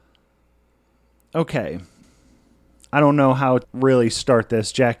Okay. I don't know how to really start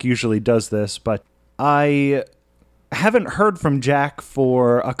this. Jack usually does this, but I haven't heard from Jack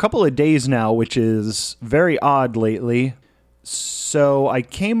for a couple of days now, which is very odd lately. So I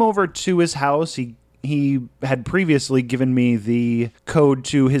came over to his house. He had previously given me the code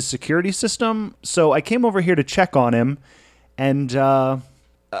to his security system, so I came over here to check on him, and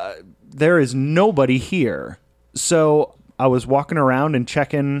there is nobody here. So I was walking around and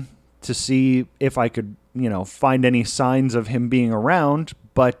checking to see if I could, find any signs of him being around,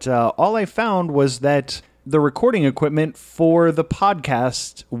 but all I found was that the recording equipment for the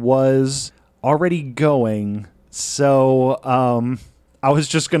podcast was already going. So I was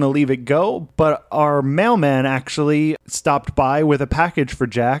just going to leave it go, but our mailman actually stopped by with a package for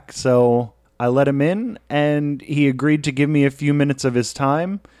Jack, so I let him in, and he agreed to give me a few minutes of his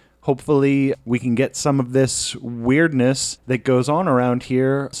time. Hopefully, we can get some of this weirdness that goes on around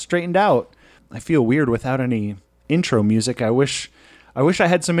here straightened out. I feel weird without any intro music. I wish I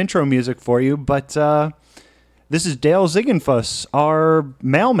had some intro music for you, but this is Dale Ziegenfuss, our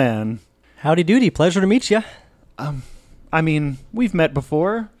mailman. Howdy doody, pleasure to meet you. I mean, we've met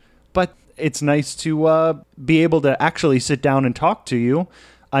before, but it's nice to be able to actually sit down and talk to you.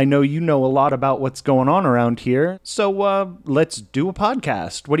 I know you know a lot about what's going on around here, so let's do a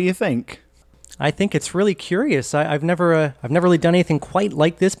podcast. What do you think? I think it's really curious. I've never really done anything quite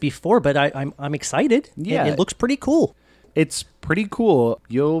like this before, but I'm excited. Yeah, it looks pretty cool. It's pretty cool.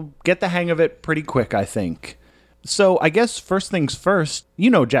 You'll get the hang of it pretty quick, I think. So I guess first things first, you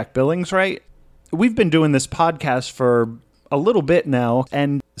know Jack Billings, right? We've been doing this podcast for a little bit now,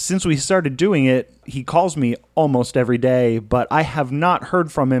 and since we started doing it, he calls me almost every day, but I have not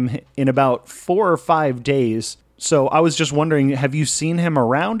heard from him in about 4 or 5 days. So I was just wondering, have you seen him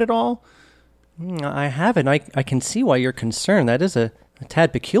around at all? I haven't. I can see why you're concerned. That is a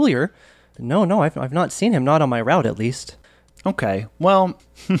tad peculiar. No, I've not seen him, not on my route at least. Okay, well,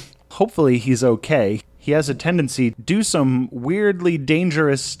 hopefully he's okay. He has a tendency to do some weirdly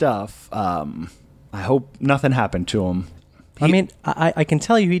dangerous stuff. I hope nothing happened to him. I can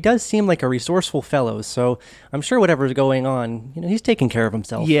tell you he does seem like a resourceful fellow, so I'm sure whatever's going on, he's taking care of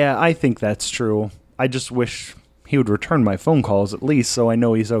himself. Yeah, I think that's true. I just wish he would return my phone calls at least so I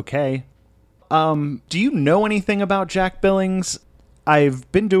know he's okay. Do you know anything about Jack Billings?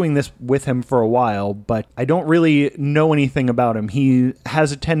 I've been doing this with him for a while, but I don't really know anything about him. He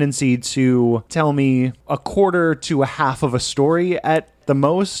has a tendency to tell me a quarter to a half of a story at the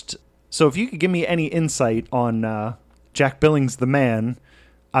most. So if you could give me any insight on Jack Billings the man,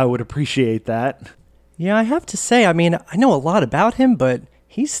 I would appreciate that. Yeah, I have to say, I know a lot about him, but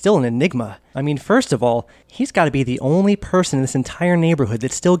he's still an enigma. First of all, he's got to be the only person in this entire neighborhood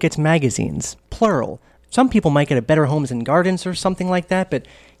that still gets magazines, plural. Some people might get a Better Homes and Gardens or something like that, but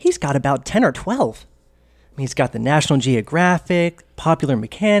he's got about 10 or 12. He's got the National Geographic, Popular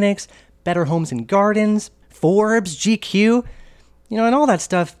Mechanics, Better Homes and Gardens, Forbes, GQ, and all that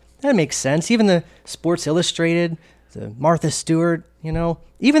stuff. That makes sense. Even the Sports Illustrated, the Martha Stewart,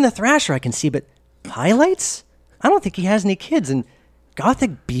 even the Thrasher I can see, but highlights? I don't think he has any kids. And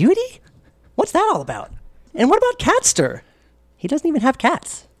Gothic Beauty? What's that all about? And what about Catster? He doesn't even have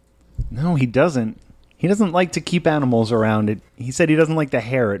cats. No, he doesn't. He doesn't like to keep animals around. He said he doesn't like the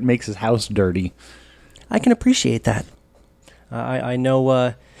hair. It makes his house dirty. I can appreciate that. I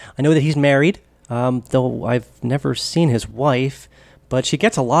know that he's married, though I've never seen his wife, but she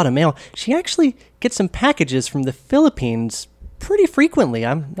gets a lot of mail. She actually gets some packages from the Philippines pretty frequently.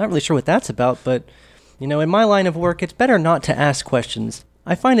 I'm not really sure what that's about, but, in my line of work, it's better not to ask questions.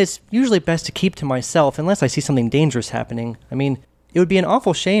 I find it's usually best to keep to myself unless I see something dangerous happening. It would be an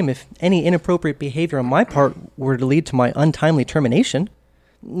awful shame if any inappropriate behavior on my part were to lead to my untimely termination.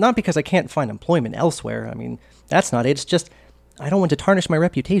 Not because I can't find employment elsewhere. That's not it. It's just I don't want to tarnish my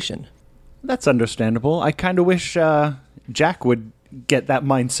reputation. That's understandable. I kind of wish Jack would get that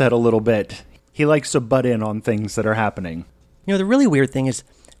mindset a little bit. He likes to butt in on things that are happening. The really weird thing is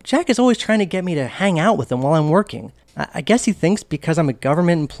Jack is always trying to get me to hang out with him while I'm working. I guess he thinks because I'm a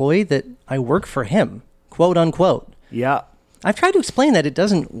government employee that I work for him, quote unquote. Yeah. I've tried to explain that it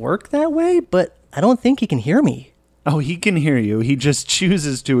doesn't work that way, but I don't think he can hear me. Oh, he can hear you. He just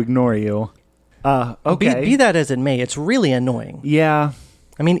chooses to ignore you. Okay. Be that as it may, it's really annoying. Yeah.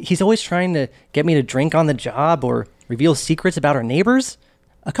 He's always trying to get me to drink on the job or reveal secrets about our neighbors.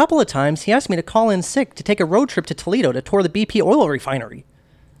 A couple of times, he asked me to call in sick to take a road trip to Toledo to tour the BP oil refinery.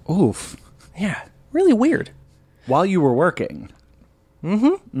 Oof. Yeah, really weird. While you were working?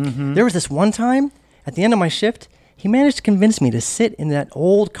 Mm-hmm. There was this one time, at the end of my shift, he managed to convince me to sit in that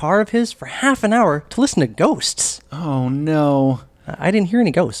old car of his for half an hour to listen to ghosts. Oh, no. I didn't hear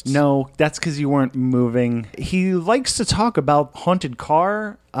any ghosts. No, that's because you weren't moving. He likes to talk about haunted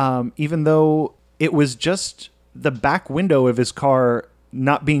car, even though it was just the back window of his car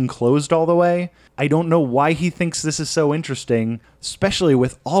not being closed all the way. I don't know why he thinks this is so interesting, especially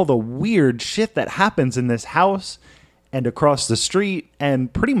with all the weird shit that happens in this house and across the street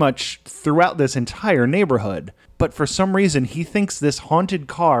and pretty much throughout this entire neighborhood. But for some reason, he thinks this haunted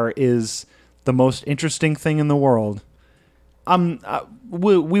car is the most interesting thing in the world.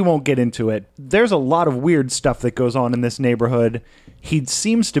 We won't get into it. There's a lot of weird stuff that goes on in this neighborhood. He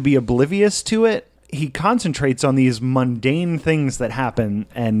seems to be oblivious to it. He concentrates on these mundane things that happen,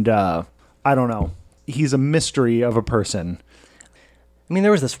 and I don't know. He's a mystery of a person. I mean,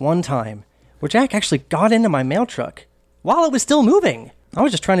 there was this one time where Jack actually got into my mail truck while it was still moving. I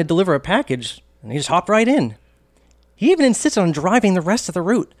was just trying to deliver a package, and he just hopped right in. He even insisted on driving the rest of the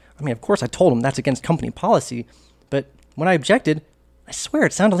route. I mean, of course, I told him that's against company policy, but when I objected, I swear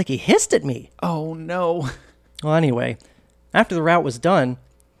it sounded like he hissed at me. Oh, no. Well, anyway, after the route was done,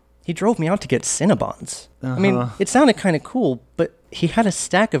 he drove me out to get Cinnabons. I mean, it sounded kind of cool, but he had a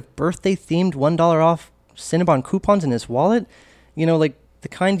stack of birthday-themed $1 off Cinnabon coupons in his wallet. You know, like the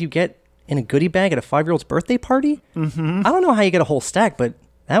kind you get in a goodie bag at a 5-year-old's birthday party. Mm-hmm. I don't know how you get a whole stack, but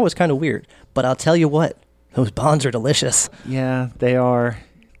that was kind of weird. But I'll tell you what, those bonds are delicious. Yeah, they are.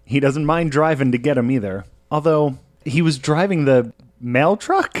 He doesn't mind driving to get them either. Although, he was driving the mail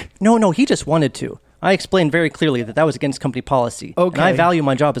truck? No, he just wanted to. I explained very clearly that was against company policy. Okay. And I value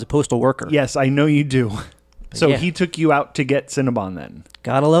my job as a postal worker. Yes, I know you do. So yeah. He took you out to get Cinnabon then?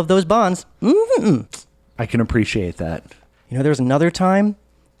 Gotta love those bonds. Mm-hmm. I can appreciate that. You know, there was another time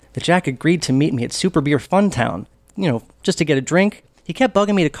that Jack agreed to meet me at Super Beer Funtown, just to get a drink. He kept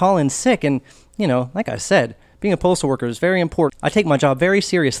bugging me to call in sick, and, like I said, being a postal worker is very important. I take my job very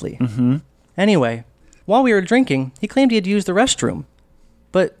seriously. Mm-hmm. Anyway, while we were drinking, he claimed he had used the restroom,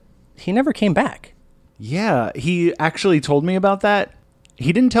 but he never came back. Yeah, he actually told me about that.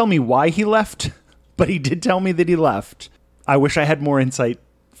 He didn't tell me why he left, but he did tell me that he left. I wish I had more insight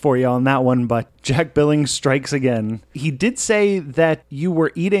for you on that one, but Jack Billings strikes again. He did say that you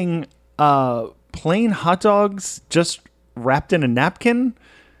were eating plain hot dogs just wrapped in a napkin.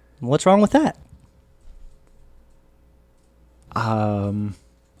 What's wrong with that?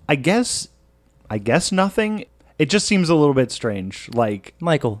 I guess nothing. It just seems a little bit strange. Like,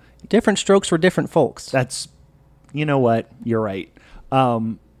 Michael, different strokes for different folks. That's, you know what? You're right.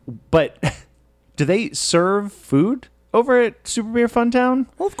 But do they serve food over at Super Beer Funtown?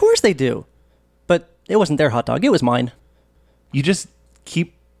 Well, of course they do. But it wasn't their hot dog. It was mine. You just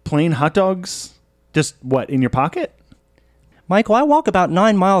keep plain hot dogs, just what, in your pocket? Michael, I walk about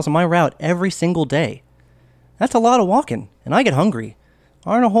 9 miles on my route every single day. That's a lot of walking, and I get hungry.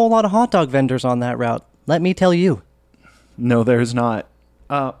 Aren't a whole lot of hot dog vendors on that route, let me tell you. No, there's not.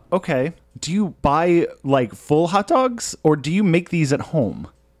 Okay. Do you buy, like, full hot dogs, or do you make these at home?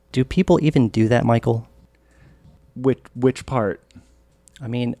 Do people even do that, Michael? Which part? I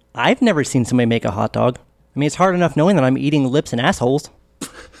mean, I've never seen somebody make a hot dog. I mean, it's hard enough knowing that I'm eating lips and assholes.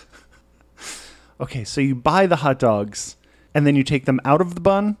 Okay, so you buy the hot dogs, and then you take them out of the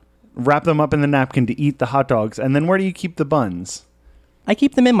bun, wrap them up in the napkin to eat the hot dogs, and then where do you keep the buns? I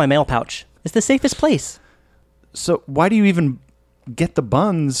keep them in my mail pouch. It's the safest place. So why do you even get the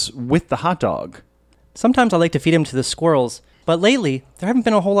buns with the hot dog? Sometimes I like to feed them to the squirrels, but lately, there haven't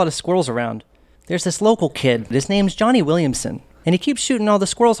been a whole lot of squirrels around. There's this local kid. His name's Johnny Williamson, and he keeps shooting all the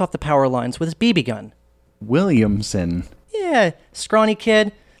squirrels off the power lines with his BB gun. Williamson? Yeah, scrawny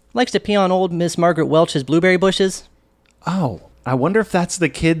kid. Likes to pee on old Miss Margaret Welch's blueberry bushes. Oh, I wonder if that's the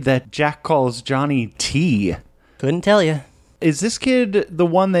kid that Jack calls Johnny T. Couldn't tell you. Is this kid the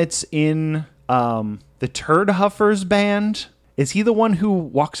one that's in the Turd Huffers band? Is he the one who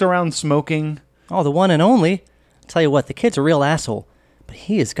walks around smoking? Oh, the one and only. Tell you what, the kid's a real asshole, but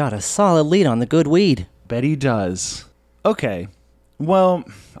he has got a solid lead on the good weed. Bet he does. Okay, well,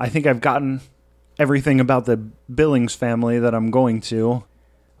 I think I've gotten everything about the Billings family that I'm going to.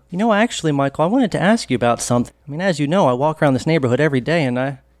 You know, actually, Michael, I wanted to ask you about something. I mean, as you know, I walk around this neighborhood every day, and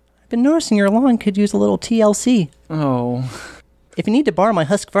I've been noticing your lawn could use a little TLC. Oh. If you need to borrow my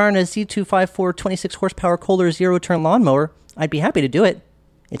Husqvarna Z254 26 horsepower Kohler zero-turn lawnmower, I'd be happy to do it.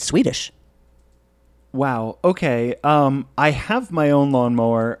 It's Swedish. Wow. Okay. I have my own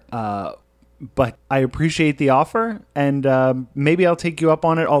lawnmower, but I appreciate the offer, and maybe I'll take you up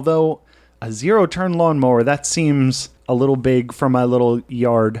on it. Although a zero-turn lawnmower, that seems a little big for my little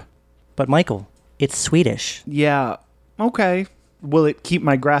yard. But Michael, it's Swedish. Yeah. Okay. Will it keep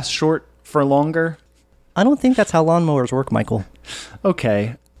my grass short for longer? I don't think that's how lawnmowers work, Michael.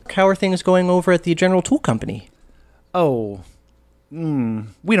 Okay. How are things going over at the General Tool Company? Oh,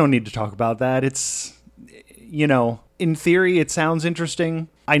 we don't need to talk about that. It's, in theory, it sounds interesting.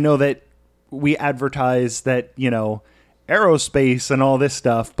 I know that we advertise that, aerospace and all this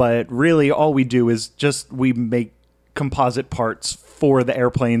stuff, but really all we do is we make composite parts for the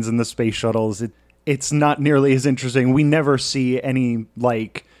airplanes and the space shuttles. It's not nearly as interesting. We never see any,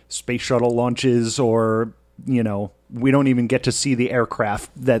 space shuttle launches or, we don't even get to see the aircraft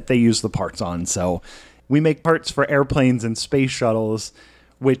that they use the parts on. So we make parts for airplanes and space shuttles,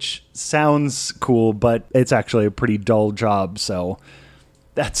 which sounds cool, but it's actually a pretty dull job. So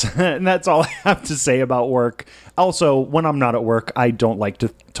that's all I have to say about work. Also, when I'm not at work, I don't like to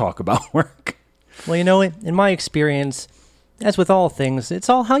talk about work. Well, in my experience, as with all things, it's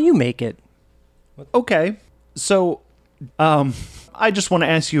all how you make it. Okay. So, I just want to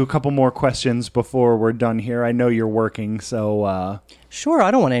ask you a couple more questions before we're done here. I know you're working, so... Sure,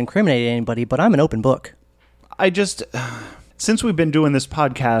 I don't want to incriminate anybody, but I'm an open book. Since we've been doing this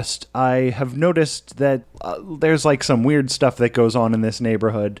podcast, I have noticed that there's some weird stuff that goes on in this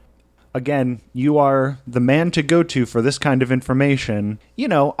neighborhood. Again, you are the man to go to for this kind of information.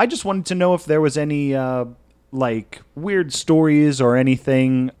 I just wanted to know if there was any, weird stories or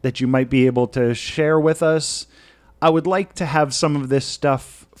anything that you might be able to share with us. I would like to have some of this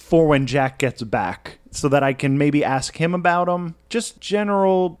stuff for when Jack gets back so that I can maybe ask him about them. Just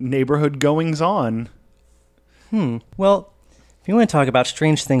general neighborhood goings-on. Well, if you want to talk about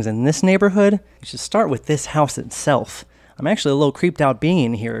strange things in this neighborhood, you should start with this house itself. I'm actually a little creeped out being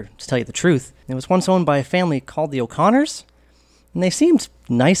in here, to tell you the truth. It was once owned by a family called the O'Connors, and they seemed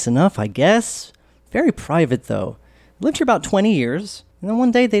nice enough, I guess. Very private, though. Lived here about 20 years, and then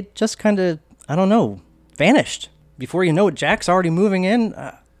one day they just kind of, vanished. Before you know it, Jack's already moving in.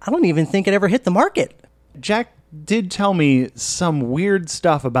 I don't even think it ever hit the market. Jack did tell me some weird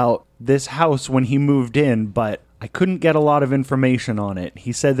stuff about this house when he moved in, but I couldn't get a lot of information on it.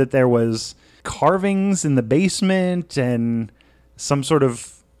 He said that there was carvings in the basement and some sort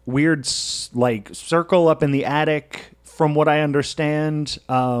of weird, circle up in the attic, from what I understand,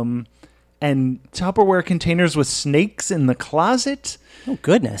 and Tupperware containers with snakes in the closet. Oh,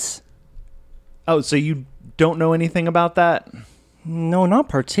 goodness. Oh, so you don't know anything about that? No, not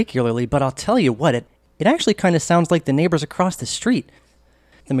particularly, but I'll tell you what, it actually kind of sounds like the neighbors across the street.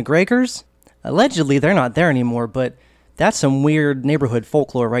 The McGregors? Allegedly, they're not there anymore, but that's some weird neighborhood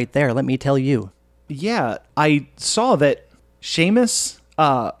folklore right there, let me tell you. Yeah, I saw that Seamus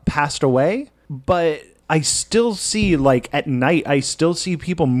passed away, but I still see, at night, I still see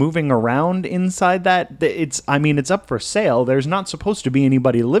people moving around inside that. It's up for sale. There's not supposed to be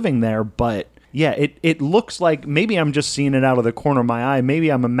anybody living there, but... yeah, it looks like maybe I'm just seeing it out of the corner of my eye.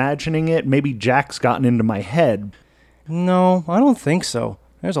 Maybe I'm imagining it. Maybe Jack's gotten into my head. No, I don't think so.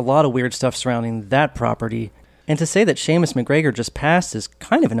 There's a lot of weird stuff surrounding that property. And to say that Seamus McGregor just passed is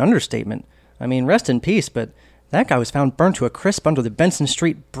kind of an understatement. Rest in peace, but that guy was found burned to a crisp under the Benson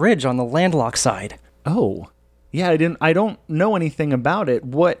Street Bridge on the landlocked side. Oh. Yeah, I don't know anything about it.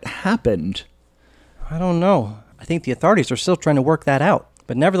 What happened? I don't know. I think the authorities are still trying to work that out.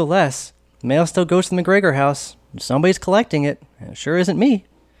 But nevertheless... the mail still goes to the McGregor house. Somebody's collecting it, and it sure isn't me.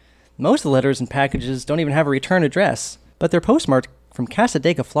 Most of the letters and packages don't even have a return address, but they're postmarked from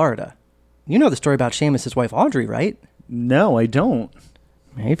Casadega, Florida. You know the story about Seamus' wife Audrey, right? No, I don't.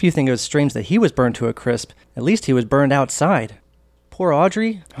 If you think it was strange that he was burned to a crisp, at least he was burned outside. Poor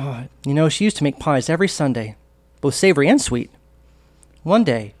Audrey. She used to make pies every Sunday, both savory and sweet. One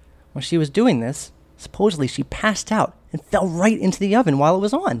day, when she was doing this, supposedly she passed out and fell right into the oven while it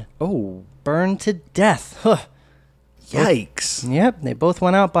was on. Oh. Burned to death. Huh. Yikes. Yep, they both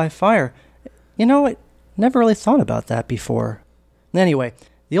went out by fire. I never really thought about that before. Anyway,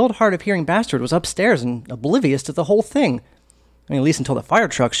 the old hard-of-hearing bastard was upstairs and oblivious to the whole thing. At least until the fire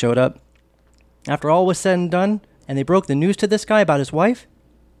truck showed up. After all was said and done, and they broke the news to this guy about his wife,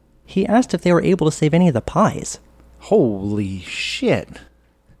 he asked if they were able to save any of the pies. Holy shit.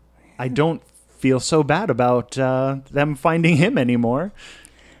 I don't feel so bad about them finding him anymore.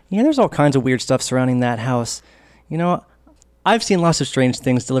 Yeah, there's all kinds of weird stuff surrounding that house. I've seen lots of strange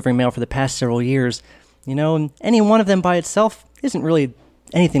things delivering mail for the past several years. Any one of them by itself isn't really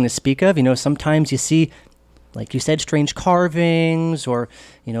anything to speak of. Sometimes you see, like you said, strange carvings or,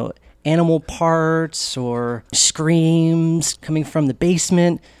 animal parts or screams coming from the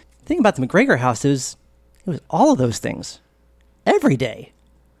basement. The thing about the McGregor house is it was all of those things. Every day.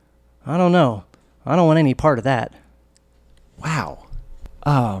 I don't know. I don't want any part of that. Wow.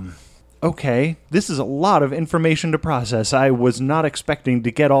 Okay. This is a lot of information to process. I was not expecting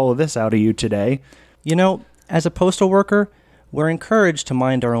to get all of this out of you today. As a postal worker, we're encouraged to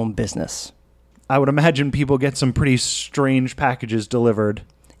mind our own business. I would imagine people get some pretty strange packages delivered.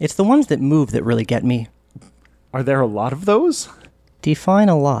 It's the ones that move that really get me. Are there a lot of those? Define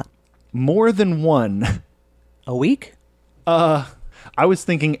a lot. More than one. A week? I was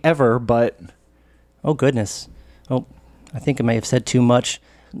thinking ever, but... Oh, goodness. Oh, I think I may have said too much.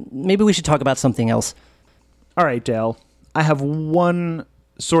 Maybe we should talk about something else. All right, Dale. I have one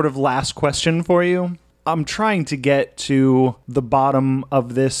sort of last question for you. I'm trying to get to the bottom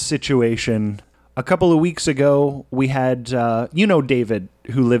of this situation. A couple of weeks ago, we had, David,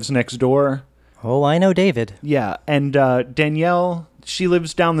 who lives next door. Oh, I know David. Yeah, and Danielle, she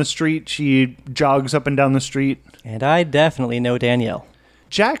lives down the street. She jogs up and down the street. And I definitely know Danielle.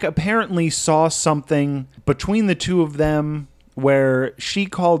 Jack apparently saw something between the two of them where she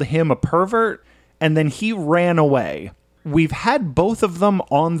called him a pervert, and then he ran away. We've had both of them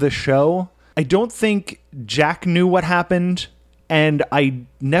on the show. I don't think Jack knew what happened, and I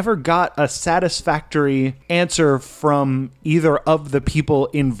never got a satisfactory answer from either of the people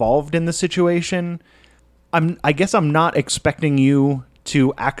involved in the situation. I guess I'm not expecting you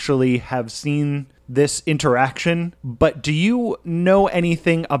to actually have seen this interaction, but do you know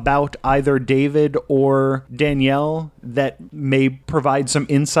anything about either David or Danielle that may provide some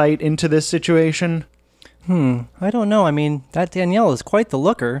insight into this situation? I don't know. I mean, that Danielle is quite the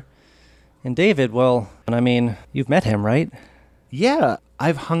looker. And David, well, you've met him, right? Yeah,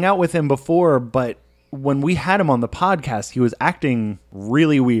 I've hung out with him before, but when we had him on the podcast, he was acting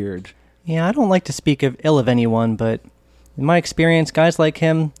really weird. Yeah, I don't like to speak ill of anyone, but in my experience, guys like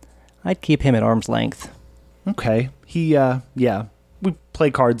him, I'd keep him at arm's length. Okay. We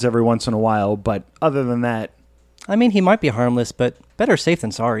play cards every once in a while, but other than that... He might be harmless, but better safe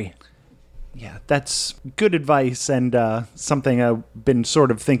than sorry. Yeah, that's good advice and something I've been sort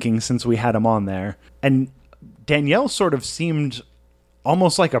of thinking since we had him on there. And Danielle sort of seemed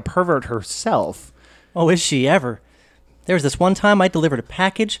almost like a pervert herself. Oh, is she ever? There was this one time I delivered a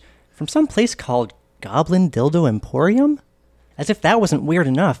package from some place called Goblin Dildo Emporium. As if that wasn't weird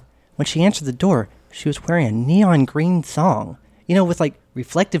enough, when she answered the door, she was wearing a neon green thong. With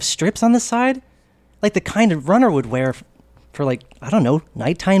reflective strips on the side? Like the kind a runner would wear for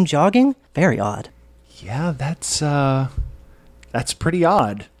nighttime jogging? Very odd. Yeah, that's pretty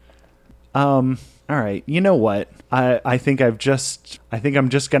odd. All right, you know what? I think I'm just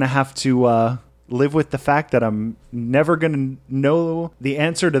gonna have to live with the fact that I'm never gonna know the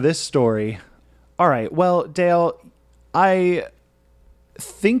answer to this story. All right, well, Dale, I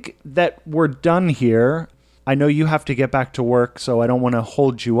think that we're done here. I know you have to get back to work, so I don't want to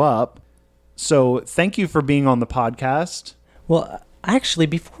hold you up. So thank you for being on the podcast. Well, actually,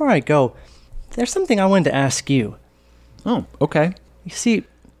 before I go, there's something I wanted to ask you. Oh, okay. You see,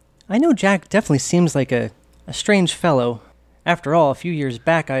 I know Jack definitely seems like a strange fellow. After all, a few years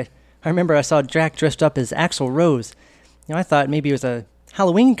back, I remember I saw Jack dressed up as Axl Rose. I thought maybe it was a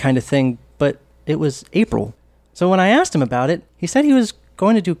Halloween kind of thing, but it was April. So when I asked him about it, he said he was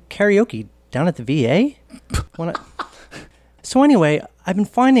going to do karaoke down at the VA? So anyway, I've been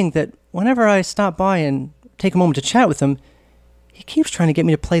finding that whenever I stop by and take a moment to chat with him, he keeps trying to get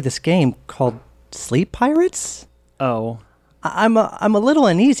me to play this game called Sleep Pirates. Oh. I'm a little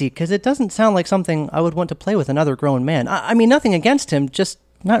uneasy because it doesn't sound like something I would want to play with another grown man. Nothing against him, just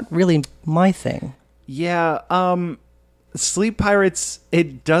not really my thing. Yeah, Sleep Pirates,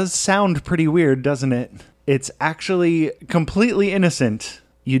 it does sound pretty weird, doesn't it? It's actually completely innocent.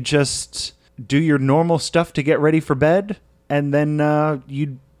 You just do your normal stuff to get ready for bed, and then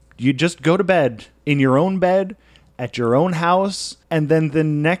you just go to bed in your own bed at your own house, and then the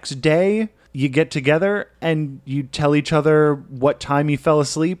next day you get together and you tell each other what time you fell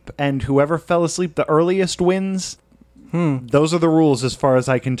asleep, and whoever fell asleep the earliest wins. Those are the rules as far as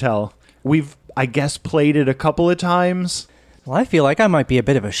I can tell. We've, I guess, played it a couple of times. Well, I feel like I might be a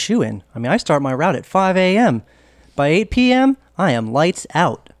bit of a shoo-in. I start my route at 5 a.m. By 8 p.m., I am lights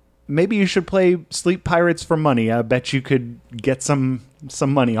out. Maybe you should play Sleep Pirates for money. I bet you could get some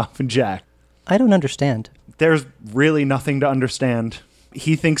money off of Jack. I don't understand. There's really nothing to understand.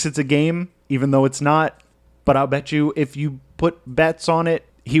 He thinks it's a game, even though it's not. But I'll bet you if you put bets on it,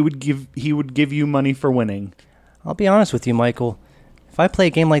 he would give you money for winning. I'll be honest with you, Michael. If I play a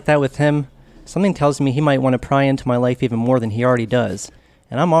game like that with him, something tells me he might want to pry into my life even more than he already does.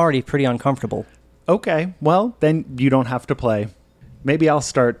 And I'm already pretty uncomfortable. Okay, well, then you don't have to play. Maybe I'll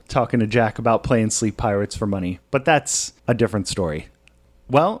start talking to Jack about playing Sleep Pirates for money. But that's a different story.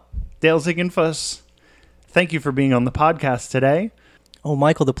 Well, Dale Ziegenfuss, thank you for being on the podcast today. Oh,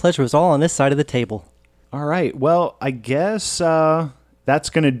 Michael, the pleasure was all on this side of the table. All right, well, I guess that's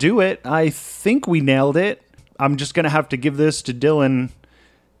going to do it. I think we nailed it. I'm just going to have to give this to Dylan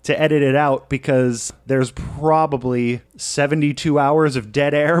to edit it out because there's probably 72 hours of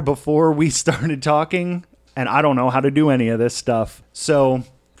dead air before we started talking, and I don't know how to do any of this stuff. So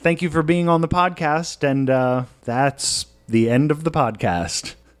thank you for being on the podcast, and that's the end of the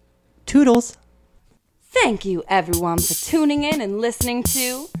podcast. Toodles. Thank you, everyone, for tuning in and listening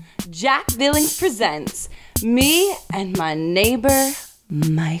to Jack Billings Presents Me and My Neighbor,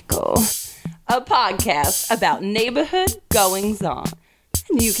 Michael, a podcast about neighborhood goings-on.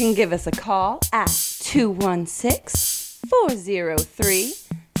 And you can give us a call at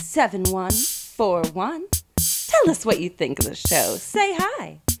 216-403-7141. Tell us what you think of the show. Say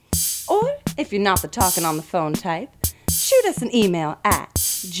hi. Or, if you're not the talking on the phone type, shoot us an email at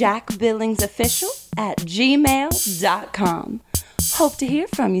jackbillingsofficial@gmail.com. Hope to hear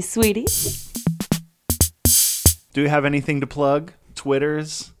from you, sweetie. Do you have anything to plug?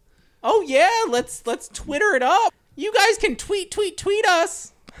 Twitters? Oh yeah, let's Twitter it up. You guys can tweet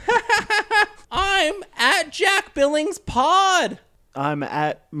us. I'm at Jack Billings Pod. I'm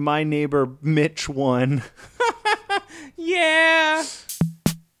at my neighbor Mitch 1. Yeah.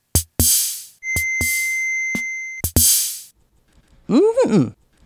 Mm-mm.